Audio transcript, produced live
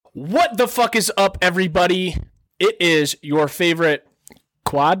What the fuck is up, everybody? It is your favorite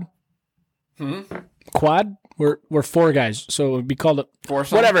quad. Quad. We're four guys, so it would be called a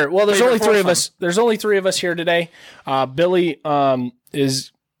foursome. Whatever. Well, there's only three of us. There's only three of us here today. Billy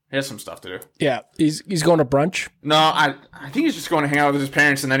is. He has some stuff to do. Yeah, he's going to brunch. No, I think he's just going to hang out with his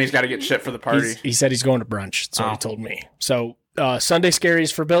parents, and then he's got to get shit for the party. He said he's going to brunch. That's what he told me. So Sunday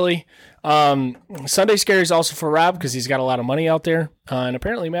Scaries for Billy. Sunday Scaries also for Rob because he's got a lot of money out there, and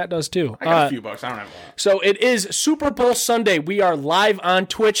apparently Matt does too. I got a few bucks. I don't have a lot. So it is Super Bowl Sunday. We are live on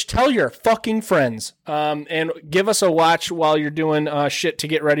Twitch. Tell your fucking friends, and give us a watch while you're doing shit to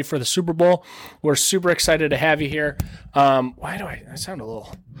get ready for the Super Bowl. We're super excited to have you here. Why do I sound a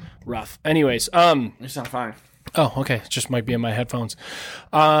little rough? Anyways, You sound fine. Oh, okay. It just might be in my headphones.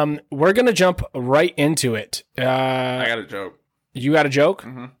 We're gonna jump right into it. I got a joke. You got a joke?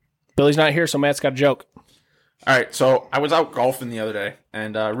 Mm-hmm. Billy's not here, so Matt's got a joke. All right, so I was out golfing the other day,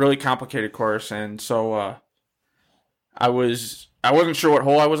 and really complicated course, and so I wasn't sure what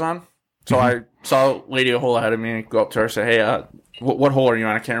hole I was on, so I saw a lady a hole ahead of me, and go up to her and say, "Hey, what hole are you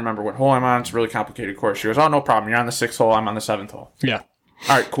on? I can't remember what hole I'm on. It's a really complicated course." She goes, "Oh, no problem. You're on the 6th hole. I'm on the 7th hole." Yeah.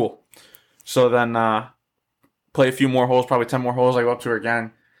 All right, cool. So then play a few more holes, probably 10 more holes. I go up to her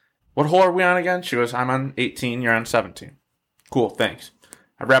again. "What hole are we on again?" She goes, "I'm on 18. You're on 17. Cool, thanks.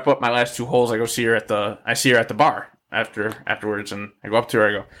 I wrap up my last 2 holes. I see her at the bar afterwards, and I go up to her.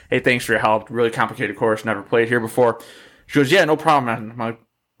 I go, "Hey, thanks for your help. Really complicated course. Never played here before." She goes, "Yeah, no problem." I'm like,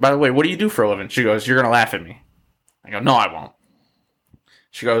 "By the way, what do you do for a living?" She goes, "You're gonna laugh at me." I go, "No, I won't."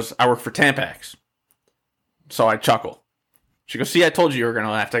 She goes, "I work for Tampax." So I chuckle. She goes, "See, I told you were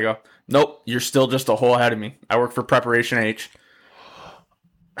gonna laugh." I go, "Nope, you're still just a hole ahead of me. I work for Preparation H."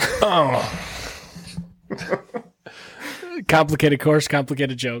 Oh. Complicated course,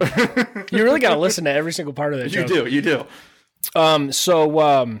 complicated joke. You really got to listen to every single part of that joke. You do.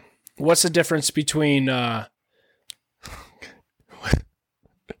 So, what's the difference between damn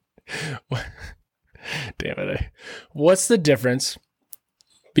it. What's the difference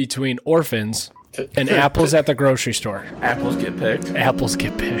between orphans and apples at the grocery store? Apples get picked. Apples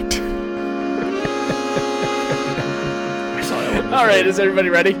get picked. All right, is everybody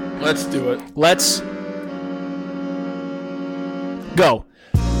ready? Let's do it. Let's go.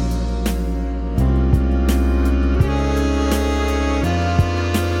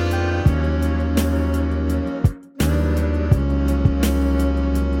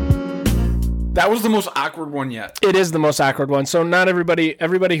 That was the most awkward one yet. It is the most awkward one. So not everybody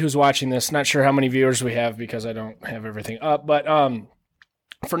who's watching this, not sure how many viewers we have because I don't have everything up, but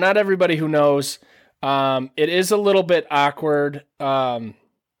for not everybody who knows, it is a little bit awkward.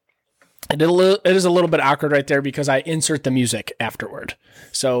 It is a little bit awkward right there because I insert the music afterward.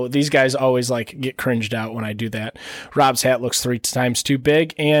 So these guys always get cringed out when I do that. Rob's hat looks 3 times too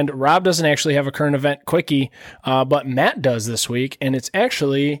big, and Rob doesn't actually have a current event quickie, but Matt does this week, and it's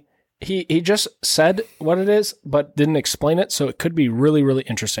actually he just said what it is, but didn't explain it, so it could be really, really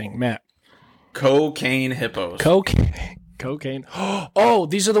interesting. Matt. Cocaine hippos. Cocaine. Oh,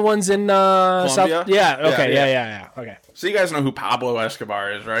 these are the ones in South. Yeah. Okay. Yeah. Okay. So you guys know who Pablo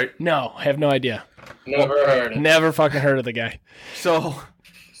Escobar is, right? No, I have no idea. Never fucking heard of the guy. So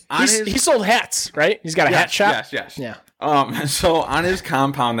he sold hats, right? He's got a hat shop. Yes. Yeah. So on his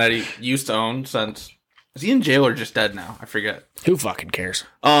compound that he used to own since, is he in jail or just dead now? I forget. Who fucking cares?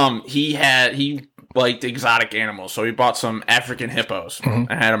 He liked exotic animals, so he bought some African hippos and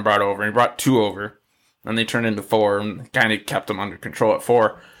had them brought over. And he brought 2 over. And they turned into 4 and kind of kept them under control at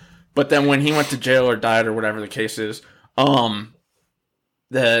 4. But then when he went to jail or died or whatever the case is,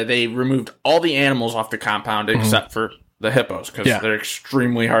 they removed all the animals off the compound except for the hippos because they're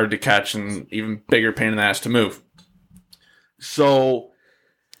extremely hard to catch and even bigger pain in the ass to move. So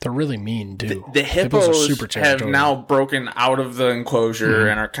they're really mean, dude. The hippos have now broken out of the enclosure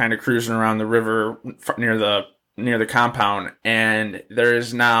and are kind of cruising around the river near the compound, and there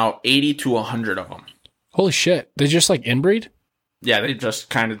is now 80 to 100 of them. Holy shit. They just inbreed? Yeah, they just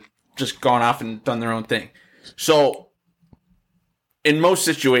kind of gone off and done their own thing. So, in most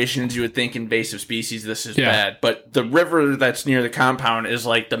situations, you would think invasive species, this is bad. But the river that's near the compound is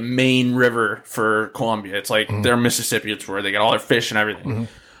the main river for Colombia. It's their Mississippi. It's where they get all their fish and everything.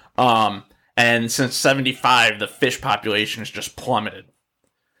 And since 75, the fish population has just plummeted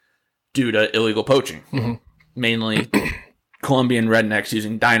due to illegal poaching. Mainly Colombian rednecks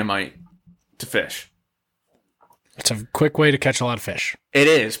using dynamite to fish. It's a quick way to catch a lot of fish. It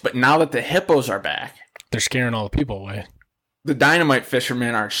is, but now that the hippos are back, they're scaring all the people away. The dynamite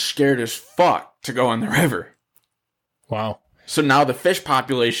fishermen are scared as fuck to go in the river. Wow. So now the fish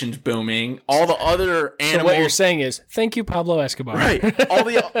population's booming. All the other animals. So what you're saying is, thank you, Pablo Escobar. Right. All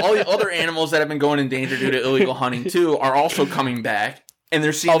the other animals that have been going in danger due to illegal hunting too are also coming back. And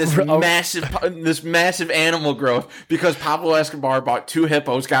they're seeing this massive animal growth because Pablo Escobar bought 2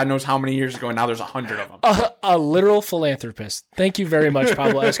 hippos, God knows how many years ago, and now there's 100 of them. A literal philanthropist. Thank you very much,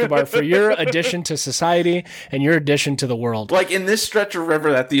 Pablo Escobar, for your addition to society and your addition to the world. Like in this stretch of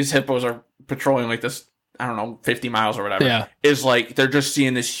river that these hippos are patrolling, like this, I don't know, 50 miles or whatever, is like they're just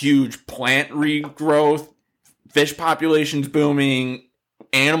seeing this huge plant regrowth, fish populations booming,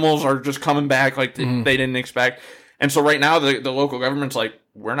 animals are just coming back like they didn't expect. And so right now the local government's like,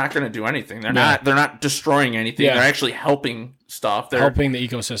 we're not going to do anything. They're not destroying anything. Yeah. They're actually helping stuff. They're helping the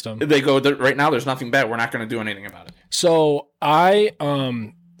ecosystem. They go, right now there's nothing bad. We're not going to do anything about it. So I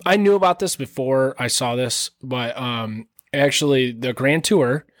knew about this before I saw this, but actually the Grand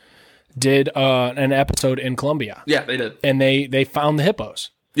Tour did an episode in Colombia. Yeah, they did. And they found the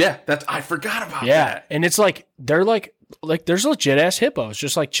hippos. Yeah, I forgot about that. And it's like they're like there's legit ass hippos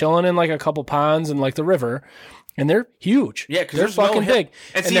just like chilling in like a couple ponds and like the river. And they're huge. Yeah, because they're fucking big.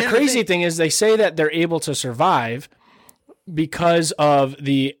 And the crazy thing is they say that they're able to survive because of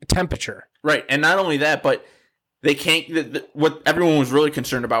the temperature. Right. And not only that, but they can't. What everyone was really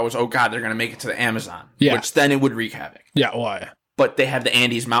concerned about was, oh, God, they're going to make it to the Amazon. Yeah. Which then it would wreak havoc. Yeah, why? But they have the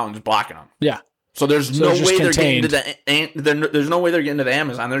Andes Mountains blocking them. Yeah. So there's no way they're getting to there's no way they're getting to the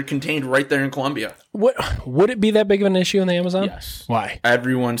Amazon. They're contained right there in Colombia. Would it be that big of an issue in the Amazon? Yes. Why?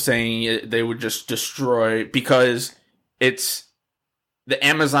 Everyone's saying they would just destroy because the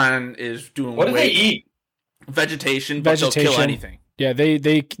Amazon is doing what do they eat? Vegetation, but they'll kill anything. Yeah,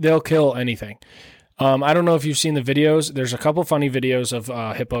 they'll kill anything. I don't know if you've seen the videos. There's a couple funny videos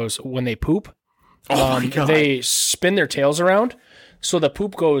of hippos when they poop. Oh my God. They spin their tails around, so the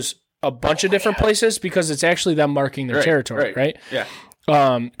poop goes a bunch of different places because it's actually them marking their territory, right? Yeah.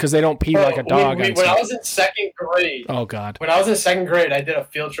 Because they don't pee like a dog. When I was in second grade. Oh God. When I was in second grade, I did a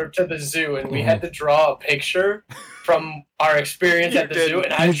field trip to the zoo, and we had to draw a picture from our experience at the zoo,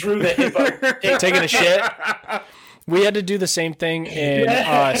 and I drew the hippo taking a shit. We had to do the same thing in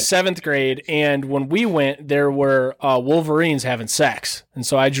 7th grade, and when we went, there were wolverines having sex, and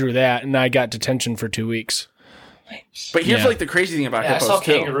so I drew that, and I got detention for 2 weeks. But here's like the crazy thing about hippos I saw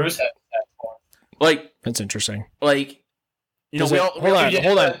too. Kangaroos have that form. Like that's interesting. Like hold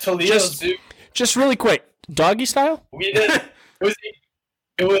on. Toledo Zoo. Just really quick, doggy style. We did.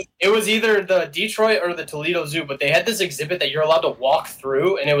 It was either the Detroit or the Toledo Zoo, but they had this exhibit that you're allowed to walk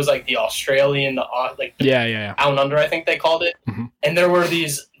through, and it was like the Australian, Down Under, I think they called it. Mm-hmm. And there were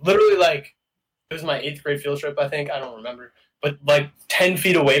these literally like it was my 8th grade field trip, I think. I don't remember. But like 10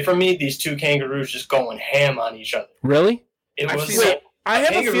 feet away from me, these 2 kangaroos just going ham on each other. Really? I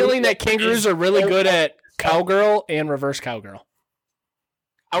have a feeling that kangaroos are really good at cowgirl and reverse cowgirl.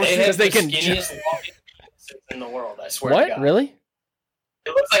 They can skinniest in the world. I swear. What? To God. Really?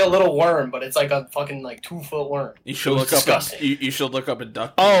 It looks like a little worm, but it's like a fucking 2-foot worm. You should look disgusting. You should look up a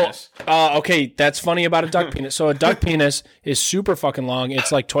duck penis. Okay, that's funny about a duck penis. So a duck penis is super fucking long.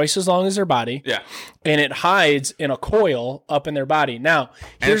 It's like twice as long as their body. Yeah. And it hides in a coil up in their body. Now,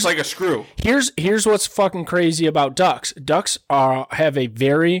 and it's like a screw. Here's what's fucking crazy about ducks. Ducks have a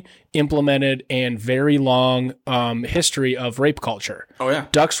very implemented and very long history of rape culture. Oh yeah.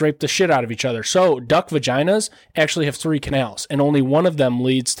 Ducks rape the shit out of each other. So duck vaginas actually have 3 canals, and only one of them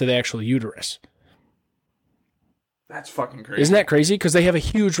leads to the actual uterus. That's fucking crazy. Isn't that crazy? Because they have a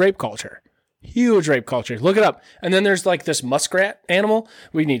huge rape culture. Huge rape culture. Look it up. And then there's like this muskrat animal.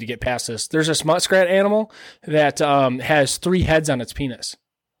 We need to get past this. There's this muskrat animal that has 3 heads on its penis.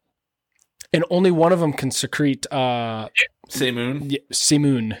 And only one of them can secrete... Semoon? Yeah,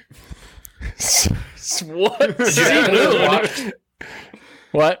 semoon. What? Did you happen to watch?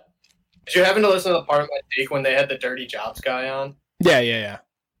 What? Did you happen to listen to the part of my take when they had the Dirty Jobs guy on? Yeah.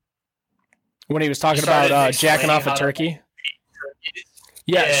 When he was talking about jacking off a turkey.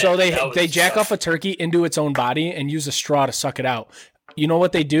 Yeah, so they jack off a turkey into its own body and use a straw to suck it out. You know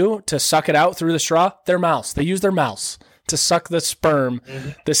what they do to suck it out through the straw? Their mouths. They use their mouths to suck the sperm,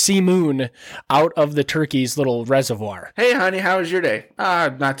 the semoon, out of the turkey's little reservoir. Hey, honey, how was your day?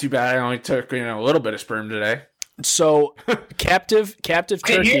 Not too bad. I only took a little bit of sperm today. So, captive turkeys.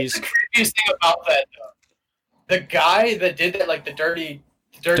 Here's the creepiest thing about that, though. The guy that did that, like the dirty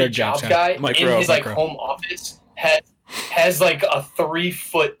jobs guy, in his home office has like a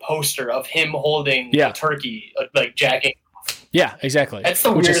 3-foot poster of him holding a turkey, like jacking. Yeah, exactly. That's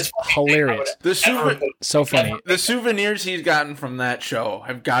the weirdest. Hilarious. So funny. The souvenirs he's gotten from that show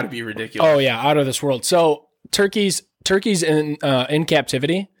have got to be ridiculous. Oh yeah, out of this world. So turkeys in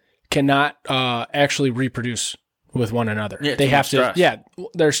captivity cannot actually reproduce with one another. Yeah, they have to. stress. Yeah,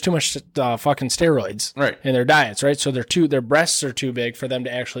 there's too much fucking steroids in their diets, right? So their breasts are too big for them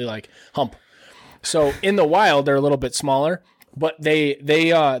to actually like hump. So in the wild, they're a little bit smaller, but they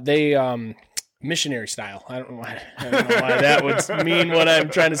missionary style. I don't know why that would mean what I'm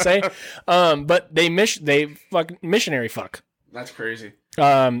trying to say. But they fucking missionary fuck. That's crazy.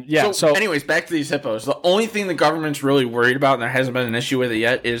 Yeah. So anyways, back to these hippos. The only thing the government's really worried about, and there hasn't been an issue with it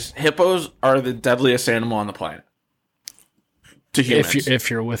yet, is hippos are the deadliest animal on the planet. To humans. If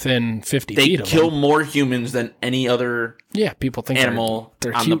you're within 50 feet of them. They kill more humans than any other people think animal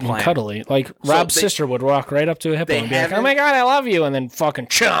they're on cute the and planet. cuddly. Like Rob's sister would walk right up to a hippo and be like, "Oh my god, I love you," and then fucking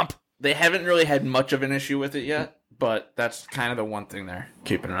chomp. They haven't really had much of an issue with it yet, but that's kind of the one thing they're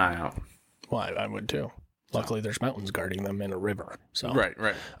keeping an eye out. Well, I would too. Luckily, there's mountains guarding them in a river. So Right.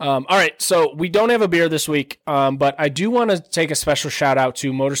 All right, so we don't have a beer this week, but I do want to take a special shout out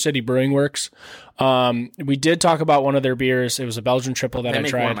to Motor City Brewing Works. We did talk about one of their beers. It was a Belgian triple that I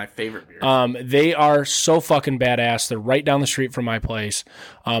tried. One of my favorite beers. They are so fucking badass. They're right down the street from my place.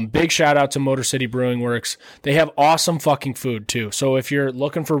 Big shout out to Motor City Brewing Works. They have awesome fucking food too. So if you're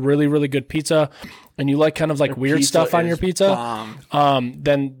looking for really, really good pizza and you like kind of like weird stuff on your pizza,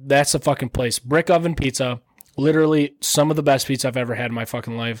 then that's a fucking place. Brick oven pizza. Literally some of the best pizza I've ever had in my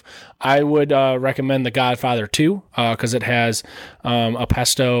fucking life. I would recommend the Godfather 2 because it has a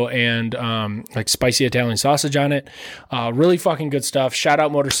pesto and like spicy Italian sausage on it. Really fucking good stuff. Shout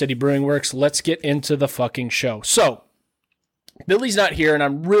out Motor City Brewing Works. Let's get into the fucking show. So Billy's not here, and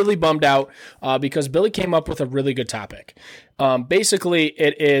I'm really bummed out because Billy came up with a really good topic. Basically,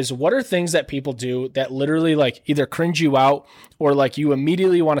 it is what are things that people do that literally like either cringe you out or like you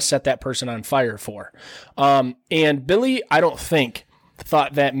immediately want to set that person on fire for. And Billy, I don't think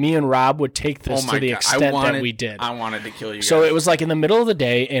thought that me and Rob would take this to the extent that we did. I wanted to kill you guys. So it was like in the middle of the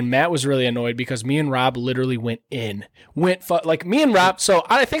day, and Matt was really annoyed because me and Rob literally went like me and Rob. So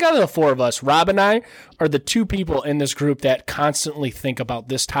I think out of the four of us, Rob and I are the two people in this group that constantly think about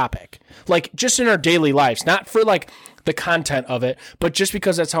this topic, like just in our daily lives, not for like the content of it, but just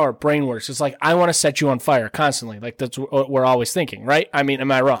because that's how our brain works. It's like, I want to set you on fire constantly. Like that's what we're always thinking, right? I mean,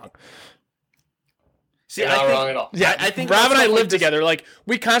 am I wrong? See, not wrong at all. Yeah, I think Rob and I live together. Like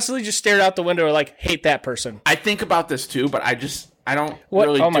we constantly just stared out the window and like hate that person. I think about this too, but I don't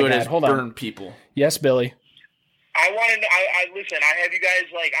really do it as burn people. Yes, Billy. I wanted to, listen, I have you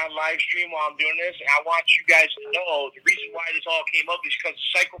guys like on live stream while I'm doing this, and I want you guys to know the reason why this all came up is because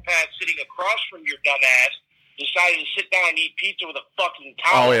the psychopath sitting across from your dumb ass decided to sit down and eat pizza with a fucking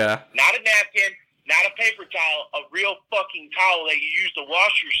towel. Oh, yeah. Not a napkin, not a paper towel, a real fucking towel that you use to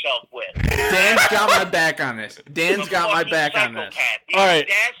wash yourself with. Dan's got my back on this. Dan's got my back on this. All right.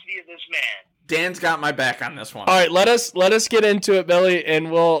 The audacity of this man. Dan's got my back on this one. All right, let us get into it, Billy, and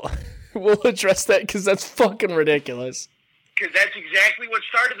we'll address that because that's fucking ridiculous. Because that's exactly what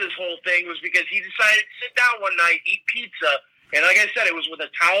started this whole thing was because he decided to sit down one night, eat pizza, and like I said, it was with a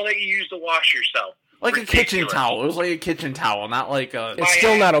towel that you use to wash yourself. Like ridiculous. A kitchen towel. It was like a kitchen towel, not like a... It's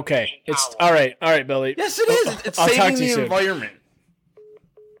still not okay. It's all right, Billy. Yes, it is. It's saving the environment.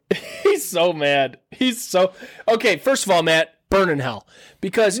 He's so mad. Okay, first of all, Matt, burn in hell.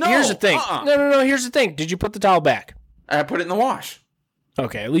 Because here's the thing. No, here's the thing. Did you put the towel back? I put it in the wash.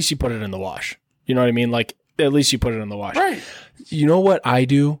 Okay, at least you put it in the wash. You know what I mean? Like, at least you put it in the wash. Right. You know what I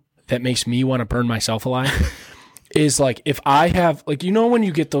do that makes me want to burn myself alive? Is like, if I have, like, you know when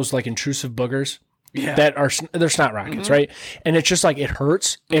you get those, like, intrusive boogers? Yeah. They're snot rockets, right? And it's just like it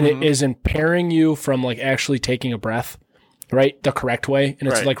hurts and it is impairing you from like actually taking a breath, right? The correct way. And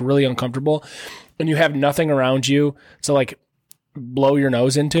it's like really uncomfortable. And you have nothing around you to like blow your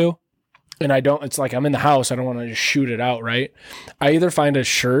nose into. And it's like I'm in the house. I don't want to just shoot it out, right? I either find a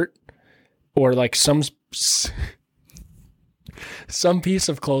shirt or like some piece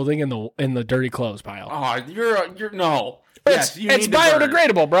of clothing in the dirty clothes pile. Oh, you're no. It's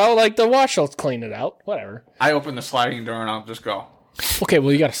biodegradable, bro. Like the wash will clean it out. Whatever. I open the sliding door and I'll just go. Okay,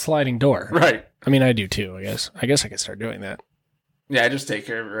 well you got a sliding door, right? I mean, I do too. I guess I could start doing that. Yeah, I just take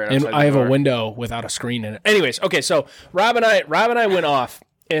care of it right outside and I have a window without a screen in it. Anyways, okay, so Rob and I went off,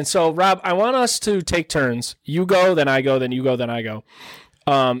 and so Rob, I want us to take turns. You go, then I go, then you go, then I go,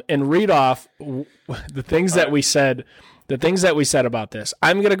 and read off the things that we said. The things that we said about this.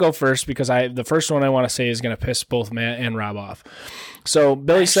 I'm going to go first because the first one I want to say is going to piss both Matt and Rob off. So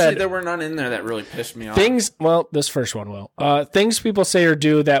Billy said... there were none in there that really pissed me off. This first one will. Things people say or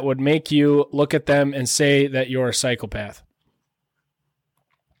do that would make you look at them and say that you're a psychopath.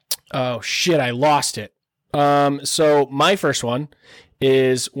 Oh, shit, I lost it. So my first one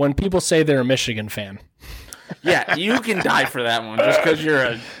is when people say they're a Michigan fan. Yeah, you can die for that one just because you're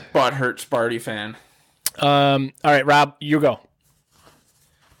a butthurt Sparty fan. All right, Rob, you go.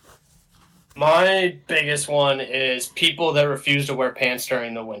 My biggest one is people that refuse to wear pants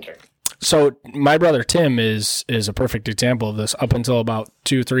during the winter. So my brother Tim is a perfect example of this. Up until about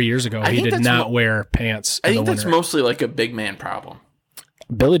 2-3 years ago, he did not wear pants in the winter. I think that's mostly like a big man problem.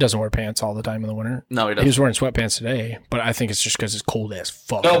 Billy doesn't wear pants all the time in the winter. No, he doesn't. He was wearing sweatpants today, but I think it's just because it's cold as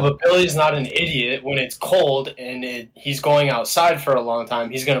fuck. No, but Billy's not an idiot. When it's cold and he's going outside for a long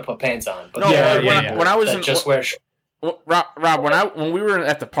time, he's going to put pants on. But when I was just wear shorts. Rob, when we were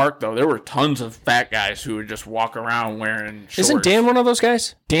at the park, though, there were tons of fat guys who would just walk around wearing shorts. Isn't Dan one of those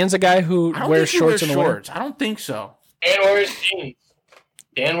guys? Dan's a guy who wears shorts in the winter. I don't think so. Dan wears jeans.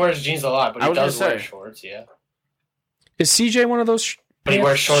 Dan wears jeans a lot, but he does wear shorts, yeah. Is CJ one of those but he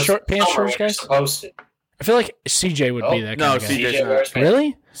wears shorts shorts guys? Supposed to. I feel like CJ would be that kind of guy. No, CJ's not.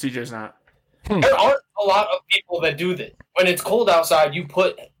 Really? CJ's not. There aren't a lot of people that do that. When it's cold outside, you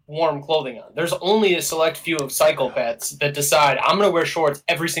put warm clothing on. There's only a select few of psychopaths that decide, I'm going to wear shorts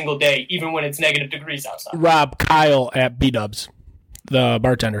every single day, even when it's negative degrees outside. Rob, Kyle at B-Dubs, the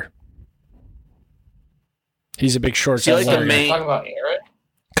bartender. He's a big shorts. Like the main... Talking about Aaron?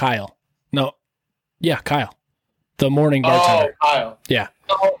 Kyle. No. Yeah, Kyle. The morning bartender. Oh, Kyle. Yeah.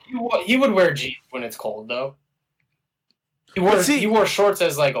 No, he would wear jeans when it's cold, though. He wore shorts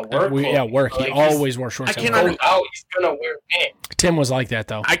as like a work. Work. He always wore shorts. He's gonna wear pants. Tim was like that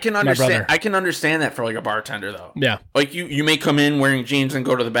though. I can understand. I can understand that for like a bartender though. Yeah. Like you may come in wearing jeans and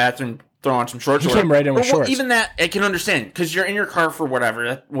go to the bathroom, throw on some shorts. You came right in with shorts. Even that I can understand because you're in your car for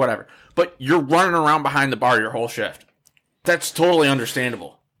whatever. But you're running around behind the bar your whole shift. That's totally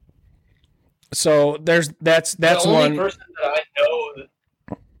understandable. So that's the one only person that I know.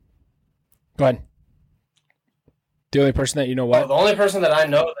 Go ahead. The only person that you know what? The only person that I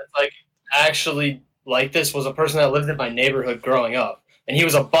know that's like actually like this was a person that lived in my neighborhood growing up, and he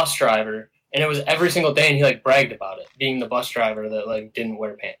was a bus driver, and it was every single day, and he like bragged about it, being the bus driver that like didn't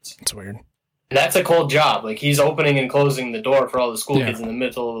wear pants. It's weird. And that's a cold job. Like he's opening and closing the door for all the school kids in the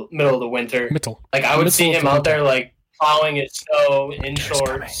middle of the winter. Like I would see him out there like plowing his snow in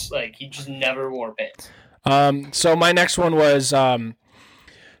shorts. Like he just never wore pants. So my next one was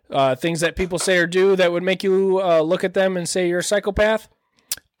things that people say or do that would make you look at them and say you're a psychopath.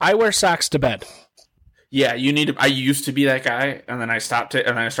 I wear socks to bed. Yeah, you need to. I used to be that guy, and then I stopped it,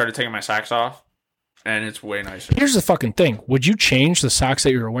 and then I started taking my socks off, and it's way nicer. Here's the fucking thing: would you change the socks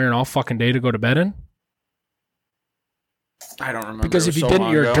that you were wearing all fucking day to go to bed in? I don't remember. Because if you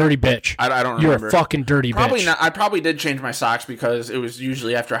didn't, you're a dirty bitch. I don't remember. You're a fucking dirty probably bitch. Not. I probably did change my socks because it was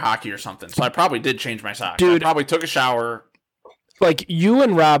usually after hockey or something. So I probably did change my socks. Dude, I probably took a shower. Like, you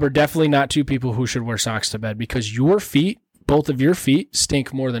and Rob are definitely not two people who should wear socks to bed because your feet, both of your feet,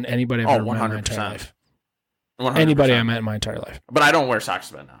 stink more than anybody I've ever met in my entire life. 100%. Anybody I met in my entire life. But I don't wear socks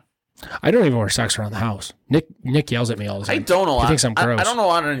to bed now. I don't even wear socks around the house. Nick yells at me all the time. I don't a lot. He thinks I'm gross. I don't know a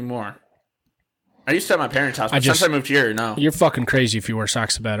lot anymore. I used to at my parents' house, but since I moved here, no. You're fucking crazy if you wear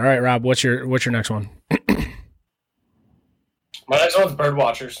socks to bed. All right, Rob, what's your next one? My next one's bird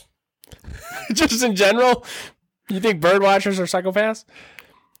watchers. Just in general? You think bird watchers are psychopaths?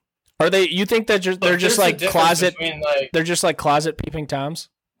 Are they? You think that they're just like closet? They're just like closet peeping toms.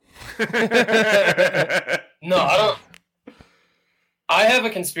 No, I don't. I have a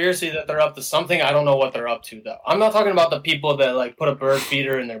conspiracy that they're up to something. I don't know what they're up to though. I'm not talking about the people that like put a bird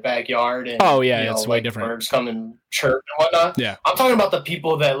feeder in their backyard and it's way different. Birds come and chirp and whatnot. Yeah, I'm talking about the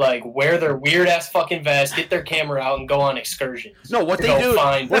people that like wear their weird ass fucking vest, get their camera out, and go on excursions. No, what they do.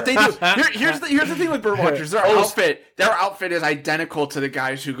 Here's the thing with bird watchers. Their outfit is identical to the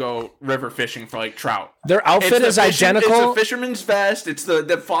guys who go river fishing for like trout. Their outfit is identical. It's a fisherman's vest. It's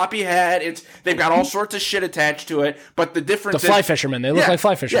the floppy hat. They've got all sorts of shit attached to it. But the difference is... The fly fishermen. They look like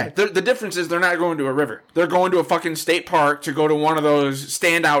fly fishermen. Yeah, the difference is they're not going to a river. They're going to a fucking state park to go to one of those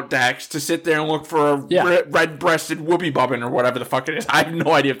standout decks to sit there and look for a red-breasted whoopie bobbin or whatever the fuck it is. I have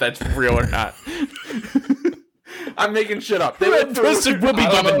no idea if that's real or not. I'm making shit up. Red-breasted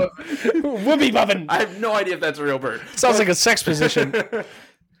whoopie bobbin. Whoopie bobbin. I have no idea if that's a real bird. Sounds like a sex position.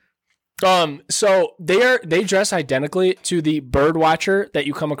 So they dress identically to the bird watcher that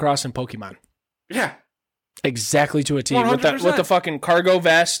you come across in Pokemon. Yeah. Exactly to a T. 100%. With the fucking cargo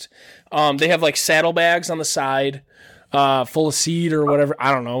vest. They have like saddlebags on the side, full of seed or whatever.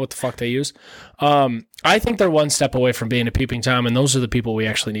 I don't know what the fuck they use. I think they're one step away from being a peeping Tom, and those are the people we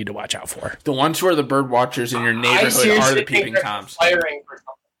actually need to watch out for. The ones who are the bird watchers in your neighborhood are the peeping Toms.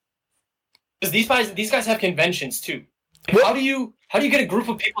 Because these guys have conventions too. How do you get a group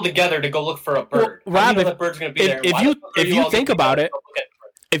of people together to go look for a bird? Well, Rob, that bird's going to be there. If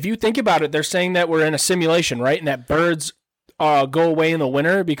you think about it, they're saying that we're in a simulation, right? And that birds go away in the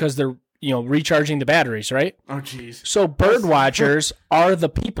winter because they're recharging the batteries, right? Oh, jeez. So bird watchers are the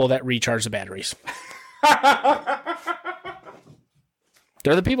people that recharge the batteries.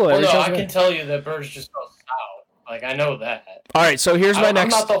 They're the people that recharge the batteries. I can tell you that birds just go south. Like, I know that. All right, so here's my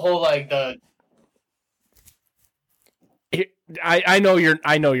next... I'm not the whole, I know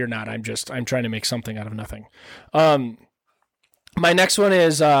you're not. I'm trying to make something out of nothing. My next one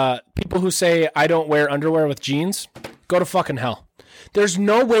is people who say I don't wear underwear with jeans. Go to fucking hell. There's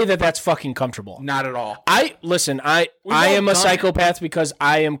no way that that's fucking comfortable. Not at all. I am a psychopath because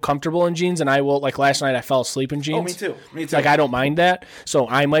I am comfortable in jeans, and I will, like last night I fell asleep in jeans. Oh, me too. Like, I don't mind that. So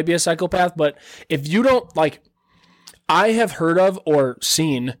I might be a psychopath, but if you don't, like, I have heard of or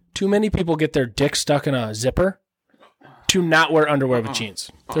seen too many people get their dick stuck in a zipper to not wear underwear with jeans.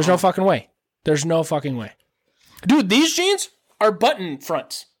 There's no fucking way. There's no fucking way. Dude, these jeans are button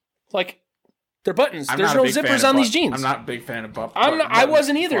fronts. Like, they're buttons. There's no zippers on these jeans. I'm not a big fan of buttons. I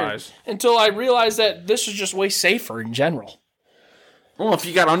wasn't either until I realized that this is just way safer in general. Well, if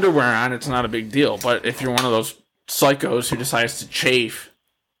you got underwear on, it's not a big deal. But if you're one of those psychos who decides to chafe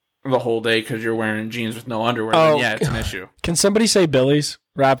the whole day because you're wearing jeans with no underwear, then yeah, it's an issue. Can somebody say Billy's?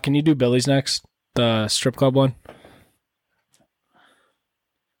 Rob, can you do Billy's next? The strip club one?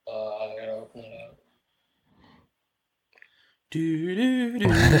 I gotta open it up.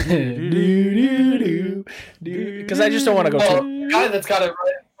 Because I just don't want to go the guy that's got it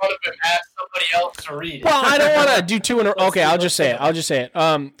right in front of him asked somebody else to read it. Well, I don't want to do two in a row. Okay, I'll just say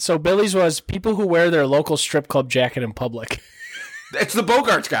it. So Billy's was people who wear their local strip club jacket in public. It's the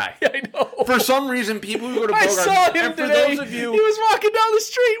Bogarts guy. I know. For some reason, people who go to Bogarts... I saw him today. Those of you, he was walking down the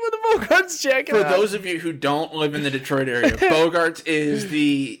street with a Bogarts jacket on. Those of you who don't live in the Detroit area, Bogarts is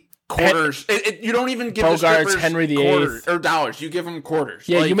the quarters. You don't even give Bogarts, the strippers Henry VIII. quarters or dollars. You give them quarters.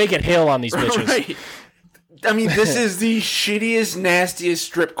 Yeah, you make it hail on these bitches. Right. I mean, this is the shittiest, nastiest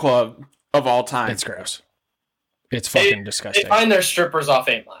strip club of all time. It's gross. It's fucking disgusting. They find their strippers off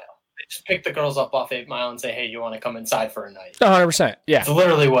 8 Mile. Just pick the girls up off 8 Mile and say, "Hey, you want to come inside for a night?" 100%. Yeah, it's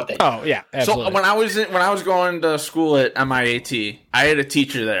literally what they do. Oh yeah, absolutely. So when I was going to school at MIAT, I had a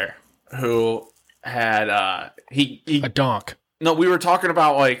teacher there who had a donk. No, we were talking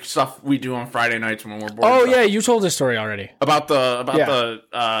about like stuff we do on Friday nights when we're bored. Oh yeah, you told this story already about the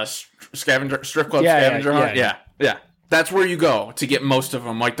strip club scavenger hunt. Yeah. That's where you go to get most of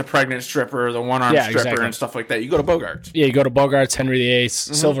them, like the pregnant stripper, the one-armed stripper, and stuff like that. You go to Bogarts. Yeah, you go to Bogarts, Henry VIII,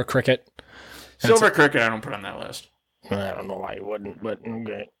 Silver Cricket. Cricket, I don't put on that list. I don't know why you wouldn't, but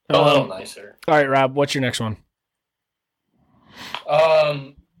okay. A little nicer. All right, Rob, what's your next one?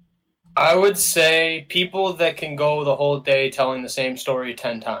 I would say people that can go the whole day telling the same story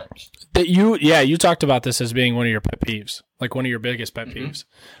 10 times. You talked about this as being one of your pet peeves, like one of your biggest pet peeves.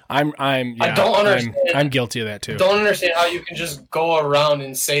 I don't understand. I'm guilty of that too. I don't understand how you can just go around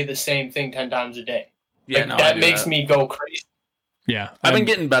and say the same thing 10 times a day. Yeah, that makes me go crazy. Yeah, I've been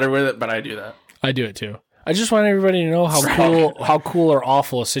getting better with it, but I do that. I do it too. I just want everybody to know how cool or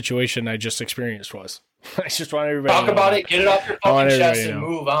awful a situation I just experienced was. I just want everybody to talk about it, get it off your fucking chest, and know.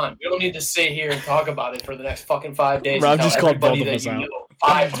 move on. We don't need to sit here and talk about it for the next fucking 5 days. Rob just called both of us out.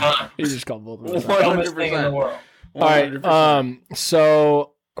 5 times. He just called both of us out. Dumbest thing in the world. All right.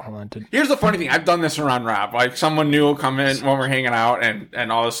 So hold on. Here's the funny thing. I've done this around Rob. Like someone new will come in when we're hanging out,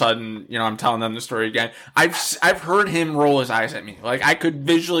 and all of a sudden, I'm telling them the story again. I've heard him roll his eyes at me. Like I could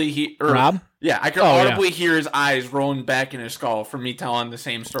visually hear Rob. Yeah, I could audibly hear his eyes rolling back in his skull from me telling the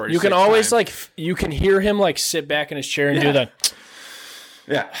same story. You can always you can hear him sit back in his chair and do the.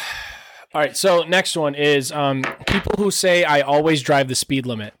 Yeah. All right. So next one is people who say I always drive the speed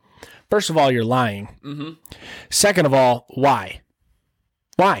limit. First of all, you're lying. Mm-hmm. Second of all, why?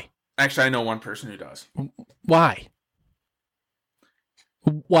 Why? Actually, I know one person who does. Why?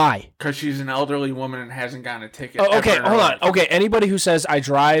 Why? Because she's an elderly woman and hasn't gotten a ticket. Oh, okay, hold on. Okay, anybody who says I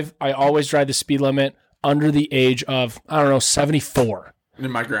always drive the speed limit under the age of, 74.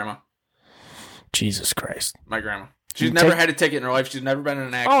 And my grandma. Jesus Christ. My grandma. She's never had a ticket in her life. She's never been in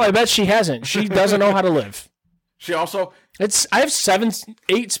an accident. Oh, I bet she hasn't. She doesn't know how to live. She also... I have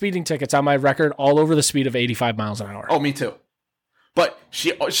 8 speeding tickets on my record all over the speed of 85 miles an hour. Oh, me too. But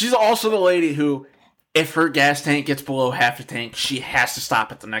she's also the lady who... If her gas tank gets below half a tank, she has to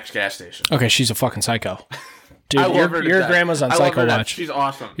stop at the next gas station. Okay, she's a fucking psycho. Dude, your grandma's on Psycho Watch. She's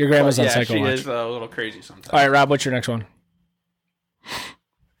awesome. Your grandma's on Psycho Watch. She is a little crazy sometimes. All right, Rob, what's your next one?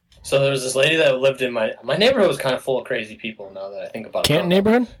 So there was this lady that lived in my neighborhood was kind of full of crazy people now that I think about it. Canton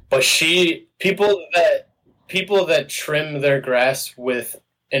neighborhood? But people that trim their grass with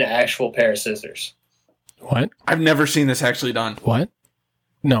an actual pair of scissors. What? I've never seen this actually done. What?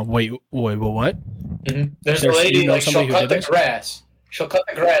 No, wait, what? Mm-hmm. There's a lady, she'll cut the grass, She'll cut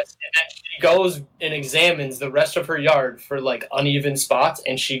the grass, and then she goes and examines the rest of her yard for like uneven spots,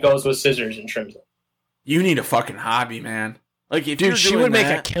 and she goes with scissors and trims them. You need a fucking hobby, man. Like, if dude, she would make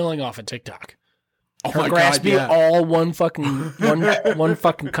that, a killing off of TikTok. Oh her my grass God, be yeah. all one fucking one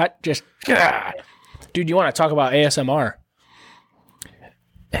fucking cut. Just dude, you want to talk about ASMR?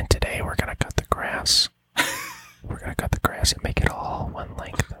 And today we're gonna cut the grass. We're gonna cut the grass and make it all one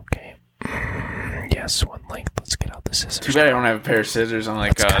length. Okay. Yes, one length. Let's get out the scissors. Too bad I don't have a pair of scissors on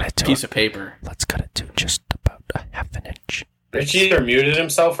like a piece of paper. Let's cut it to just about a half an inch. Richie either muted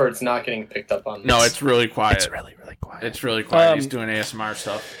himself or it's not getting picked up on this. No, it's really quiet. It's really, really quiet. It's really quiet. He's doing ASMR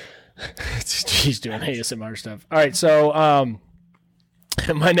stuff. He's doing ASMR stuff. All right, so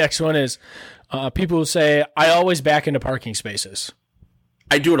my next one is people who say, I always back into parking spaces.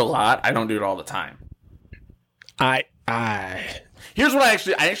 I do it a lot. I don't do it all the time. Here's what I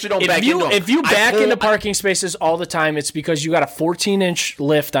actually don't back into. If you back into parking spaces all the time, it's because you got a 14-inch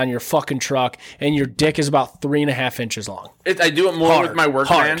lift on your fucking truck and your dick is about 3.5 inches long. I do it more with my work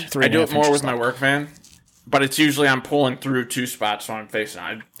van. I do it more with my long. work van. But it's usually I'm pulling through two spots, so I'm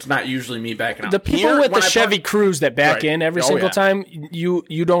facing. It's not usually me backing out. The people with the Chevy Cruze that back in every single time,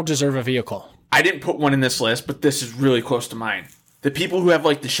 you don't deserve a vehicle. I didn't put one in this list, but this is really close to mine. The people who have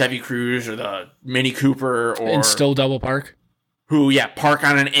like the Chevy Cruze or the Mini Cooper and still double park. Who, park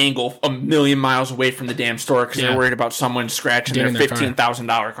on an angle a million miles away from the damn store because they're worried about someone scratching their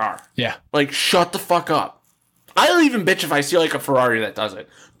 $15,000 car. Yeah. Like, shut the fuck up. I'll even bitch if I see, like, a Ferrari that does it.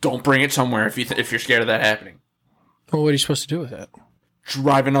 Don't bring it somewhere if you're scared of that happening. Well, what are you supposed to do with that?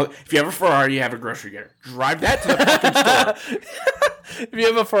 Drive another... If you have a Ferrari, you have a grocery getter. Drive that to the fucking store. If you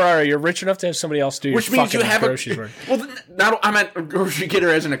have a Ferrari, you're rich enough to have somebody else do your fucking groceries. I'm at a grocery getter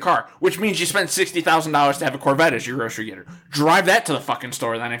as in a car, which means you spend $60,000 to have a Corvette as your grocery getter. Drive that to the fucking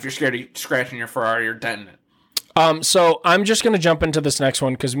store then if you're scared of scratching your Ferrari or denting it. So I'm just going to jump into this next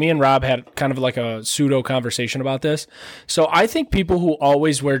one because me and Rob had kind of like a pseudo conversation about this. So I think people who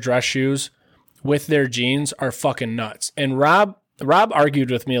always wear dress shoes with their jeans are fucking nuts. And Rob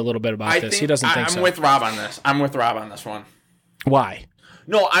argued with me a little bit about this. He doesn't think so. I'm with Rob on this. I'm with Rob on this one. Why?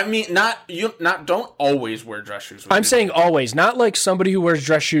 No, I mean don't always wear dress shoes. I'm saying always, not like somebody who wears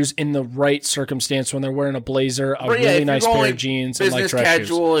dress shoes in the right circumstance when they're wearing a blazer, a really nice pair of jeans, and like dress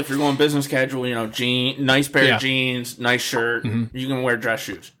casual, shoes. If you're going business casual, nice pair of jeans, nice shirt, you can wear dress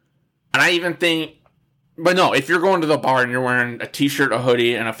shoes. And I even think, but no, if you're going to the bar and you're wearing a t-shirt, a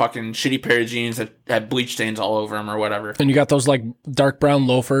hoodie, and a fucking shitty pair of jeans that have bleach stains all over them or whatever, and you got those like dark brown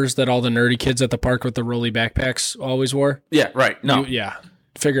loafers that all the nerdy kids at the park with the rolly backpacks always wore. Yeah, right. No,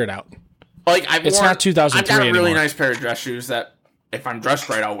 figure it out. Like it's not 2003 I've got a really anymore. nice pair of dress shoes that if I'm dressed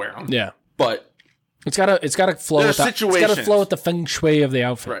right, I'll wear them. Yeah, but it's gotta flow. It's gotta flow with the feng shui of the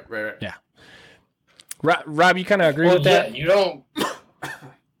outfit. Right. Yeah. Rob, you kind of agree with that? You don't.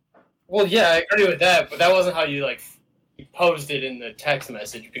 Well, yeah, I agree with that, but that wasn't how you posed it in the text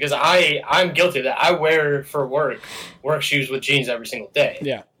message because I'm guilty of that. I wear for work shoes with jeans every single day.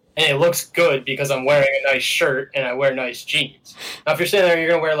 Yeah. And it looks good because I'm wearing a nice shirt and I wear nice jeans. Now, if you're sitting there, you're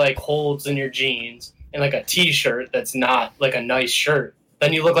going to wear like holes in your jeans and like a t-shirt that's not like a nice shirt,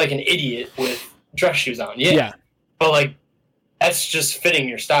 then you look like an idiot with dress shoes on. Yeah. But like, that's just fitting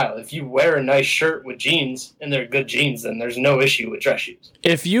your style. If you wear a nice shirt with jeans and they're good jeans, then there's no issue with dress shoes.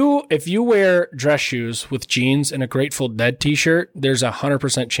 If you wear dress shoes with jeans and a Grateful Dead t-shirt, there's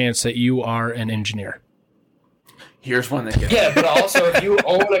 100% chance that you are an engineer. Here's one that gets but also if you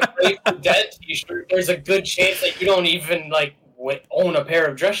own a Grateful Dead t-shirt, there's a good chance that you don't even own a pair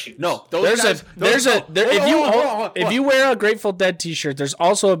of dress shoes. No, if you wear a Grateful Dead t-shirt, there's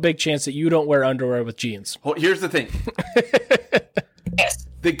also a big chance that you don't wear underwear with jeans. Well, here's the thing. Yes.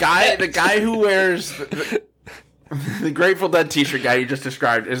 The guy who wears the Grateful Dead t-shirt guy you just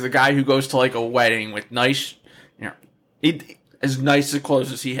described is the guy who goes to like a wedding with nice, as nice as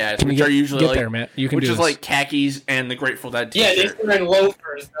clothes as he has, which are usually get there, Matt. You can which do is this. like khakis and the Grateful Dead t-shirt. Yeah, he's wearing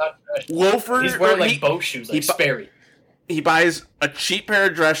loafers, not dress shoes. Loafers. He's wearing boat shoes, like Sperry. He buys a cheap pair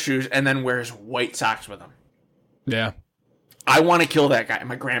of dress shoes and then wears white socks with them. Yeah. I want to kill that guy.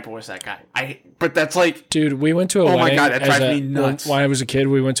 My grandpa was that guy. But that's like... Dude, we went to a wedding. Oh my God, that drives me nuts. When I was a kid,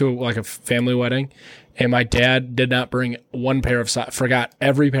 we went to a family wedding, and my dad did not bring one pair of socks, forgot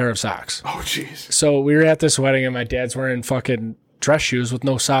every pair of socks. Oh, jeez. So we were at this wedding, and my dad's wearing fucking dress shoes with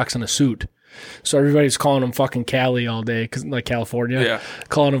no socks and a suit. So everybody's calling him fucking Cali all day, cause like California. Yeah.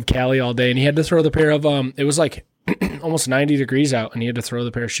 Calling him Cali all day, and he had to throw the pair of... it was like... almost 90 degrees out, and he had to throw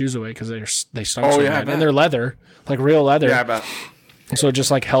the pair of shoes away because they stunk so bad. And they're leather, like real leather. Yeah, I bet. So it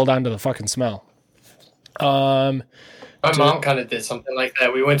just held on to the fucking smell. My mom kind of did something like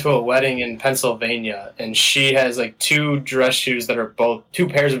that. We went to a wedding in Pennsylvania, and she has like two pairs of dress shoes that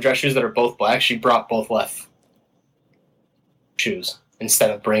are both black. She brought both left shoes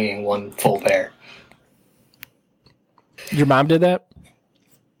instead of bringing one full pair. Your mom did that?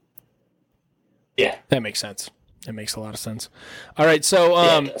 Yeah. That makes sense. That makes a lot of sense. All right, so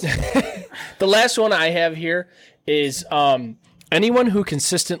the last one I have here is anyone who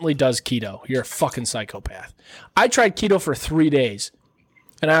consistently does keto, you're a fucking psychopath. I tried keto for 3 days,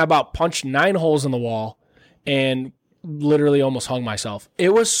 and I about punched 9 holes in the wall and literally almost hung myself.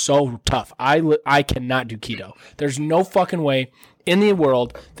 It was so tough. I cannot do keto. There's no fucking way in the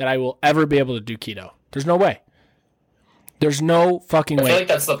world that I will ever be able to do keto. There's no way. There's no fucking way. I feel like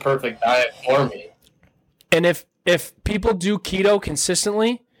that's the perfect diet for me. And if people do keto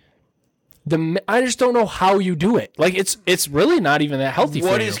consistently, I just don't know how you do it. Like it's really not even that healthy for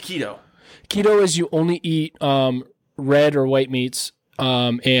you. What is keto? Keto is you only eat red or white meats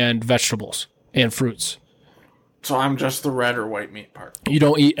and vegetables and fruits. So I'm just the red or white meat part. You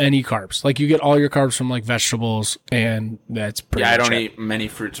don't eat any carbs. Like you get all your carbs from like vegetables, and that's pretty much I don't it. eat many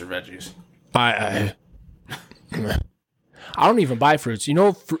fruits or veggies. I don't even buy fruits. You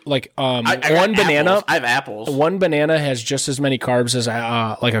know, one banana. Apples. I have apples. One banana has just as many carbs as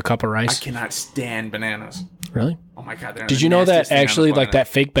like a cup of rice. I cannot stand bananas. Really? Oh my god! Did you know that actually, like that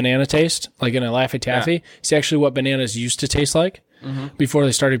fake banana taste, like in a Laffy Taffy, it's actually what bananas used to taste like before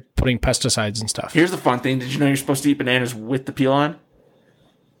they started putting pesticides and stuff. Here's the fun thing: did you know you're supposed to eat bananas with the peel on?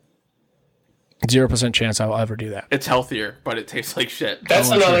 0% chance I will ever do that. It's healthier, but it tastes like shit.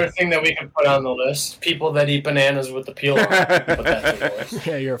 That's another thing that we can put on the list. People that eat bananas with the peel on. Put that to the list.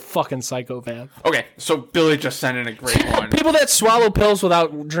 Yeah, you're a fucking psychopath. Okay, so Billy just sent in a great one. People that swallow pills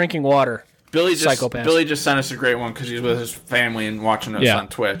without drinking water. Billy just sent us a great one because he's with his family and watching us on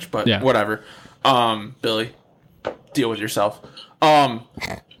Twitch. But whatever. Billy, deal with yourself.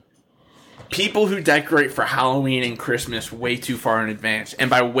 People who decorate for Halloween and Christmas way too far in advance. And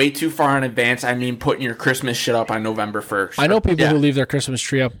by way too far in advance, I mean putting your Christmas shit up on November 1st. I know people who leave their Christmas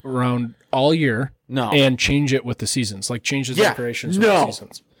tree up around all year and change it with the seasons. Like change the decorations with the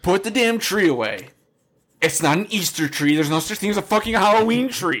seasons. Put the damn tree away. It's not an Easter tree. There's no such thing as a fucking Halloween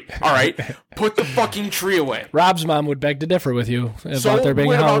tree. All right? Put the fucking tree away. Rob's mom would beg to differ with you about there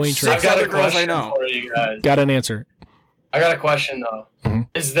being a Halloween tree. I've got a question for you guys. Got an answer. I got a question, though. Mm-hmm.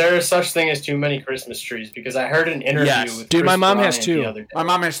 Is there such thing as too many Christmas trees? Because I heard an interview with Chris my mom Bryant has 2. My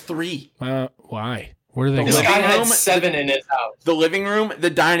mom has 3. Why? Where do they go? This guy had 7 in his house. The living room, the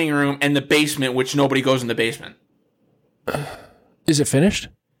dining room, and the basement, which nobody goes in the basement. Is it finished?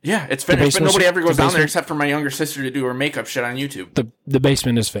 Yeah, it's finished, but nobody ever goes down there except for my younger sister to do her makeup shit on YouTube. The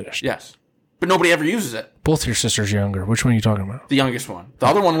basement is finished? Yes. But nobody ever uses it. Both your sisters are younger. Which one are you talking about? The youngest one. The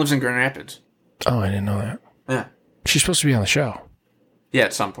other one lives in Grand Rapids. Oh, I didn't know that. Yeah. She's supposed to be on the show. Yeah,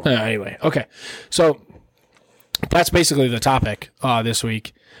 at some point. Anyway, okay. So that's basically the topic this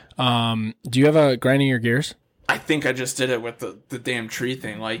week. Do you have a grinding your gears? I think I just did it with the damn tree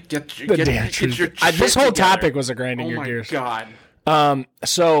thing. Like, get your this whole topic was a grinding your gears. Oh my god.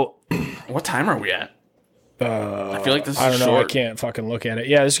 So what time are we at? I feel like this is I don't know. short. I can't fucking look at it.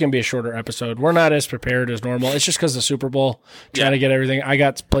 Yeah, this is going to be a shorter episode. We're not as prepared as normal. It's just because of the Super Bowl. Trying to get everything. I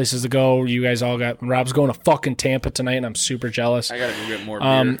got places to go. You guys all got. Rob's going to fucking Tampa tonight, and I'm super jealous. I got to go get more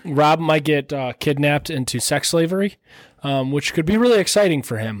beer. Rob might get kidnapped into sex slavery, which could be really exciting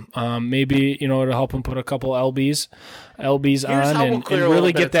for him. Maybe, to help him put a couple LBs on and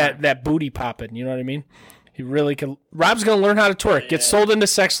really get that booty popping. You know what I mean? He really can. Rob's going to learn how to twerk. Get sold into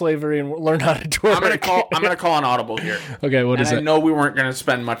sex slavery and learn how to twerk. I'm gonna call an audible here. Okay, what is it? I know we weren't going to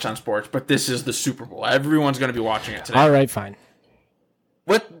spend much on sports, but this is the Super Bowl. Everyone's going to be watching it today. All right, fine.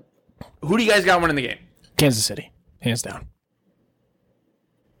 Who do you guys got winning the game? Kansas City, hands down.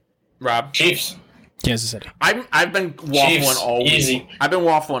 Rob? Chiefs. Kansas City. I've been waffling Chiefs, all week. easy. I've been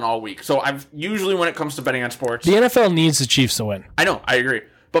waffling all week. So I've usually when it comes to betting on sports, the NFL needs the Chiefs to win. I know, I agree.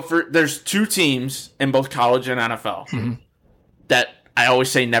 But there's 2 teams in both college and NFL that I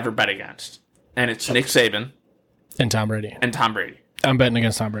always say never bet against. And it's Nick Saban. And Tom Brady. I'm betting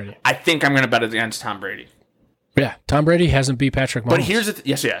against Tom Brady. I think I'm going to bet against Tom Brady. Yeah, Tom Brady hasn't beat Patrick Mahomes. But here's the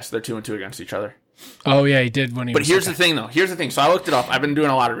yes, they're 2-2 against each other. Oh yeah, he did when he. But here's the thing, though. So I looked it up. I've been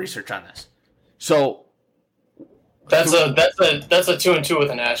doing a lot of research on this. So that's a 2-2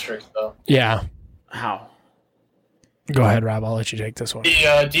 with an asterisk, though. Yeah. How? Go ahead, Rob. I'll let you take this one.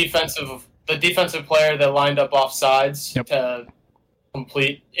 The defensive player that lined up off sides to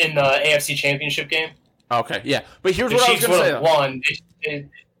complete in the AFC Championship game. Okay, yeah. But here's the what Chiefs I was going to say. Won.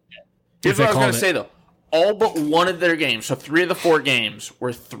 Here's what I was going to say, though. All but one of their games, so 3 of the 4 games,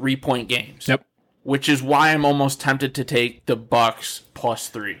 were 3-point games. Yep. which is why I'm almost tempted to take the Bucks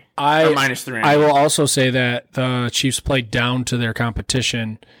 +3 or -3. I will also say that the Chiefs played down to their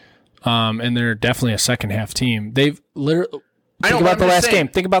competition, and they're definitely a second half team. They've literally think about the last game.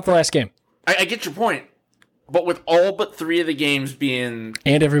 Think about the last game. I get your point, but with all but 3 of the games being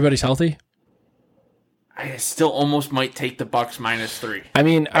and everybody's healthy, I still almost might take the Bucks -3. I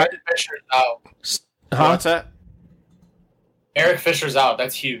mean, Eric Fisher's out. What's that? Eric Fisher's out.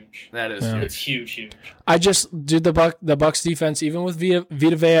 That's huge. That is It's huge. I just did the Bucks defense, even with Vita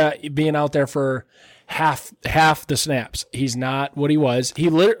Vea being out there for half the snaps. He's not what he was.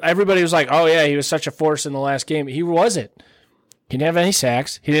 Everybody was like, "Oh yeah, he was such a force in the last game." He wasn't. He didn't have any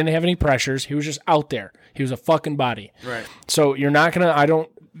sacks. He didn't have any pressures. He was just out there. He was a fucking body. Right. So you're not gonna. I don't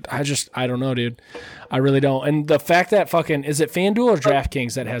know, dude. I really don't. And the fact that fucking is it FanDuel or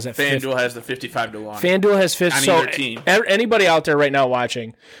DraftKings that has that? FanDuel has the 55-1. FanDuel has 50. On So either team. Anybody out there right now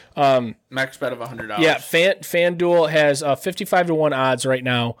watching, Max bet of $100. yeah, FanDuel has 55-1 odds right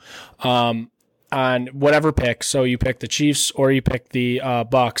now, on whatever pick. So you pick the Chiefs or you pick the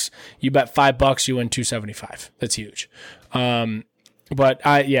Bucks. You bet $5, you win $275. That's huge. But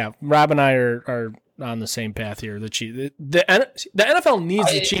Rob and I are on the same path here. The NFL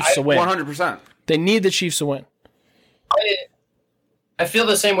needs the Chiefs to win. 100%. They need the Chiefs to win. I feel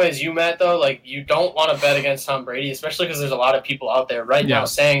the same way as you, Matt, though. Like, you don't want to bet against Tom Brady, especially because there's a lot of people out there right now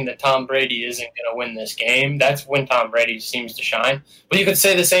saying that Tom Brady isn't going to win this game. That's when Tom Brady seems to shine. But you could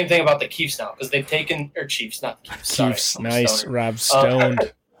say the same thing about the Chiefs now, because they've taken – or Chiefs, not the Chiefs. Chiefs, nice. Rob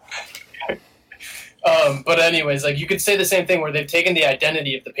stoned. But anyways, like, you could say the same thing where they've taken the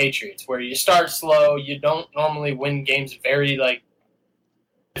identity of the Patriots, where you start slow, you don't normally win games very, like,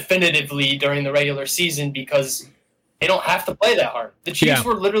 definitively during the regular season because they don't have to play that hard. The Chiefs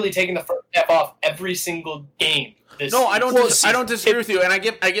were literally taking the first half off every single game. I don't disagree with you, and I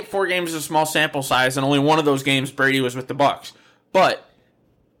get 4 games as a small sample size, and only one of those games Brady was with the Bucks. But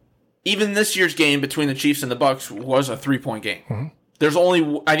even this year's game between the Chiefs and the Bucks was a 3-point game. Mm-hmm. There's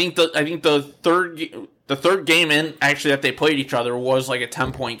only I think the third game in actually that they played each other was like a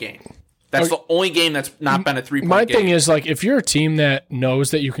 10-point game. That's the only game that's not been a 3-point game. My thing is, like, if you're a team that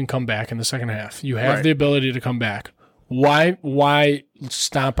knows that you can come back in the second half, you have the ability to come back. Why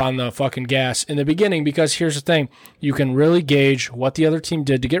stomp on the fucking gas in the beginning? Because here's the thing. You can really gauge what the other team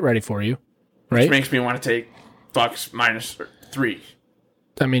did to get ready for you, right? Which makes me want to take Bucks -3.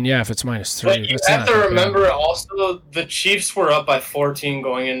 I mean, yeah, if it's -3. But you have to remember also the Chiefs were up by 14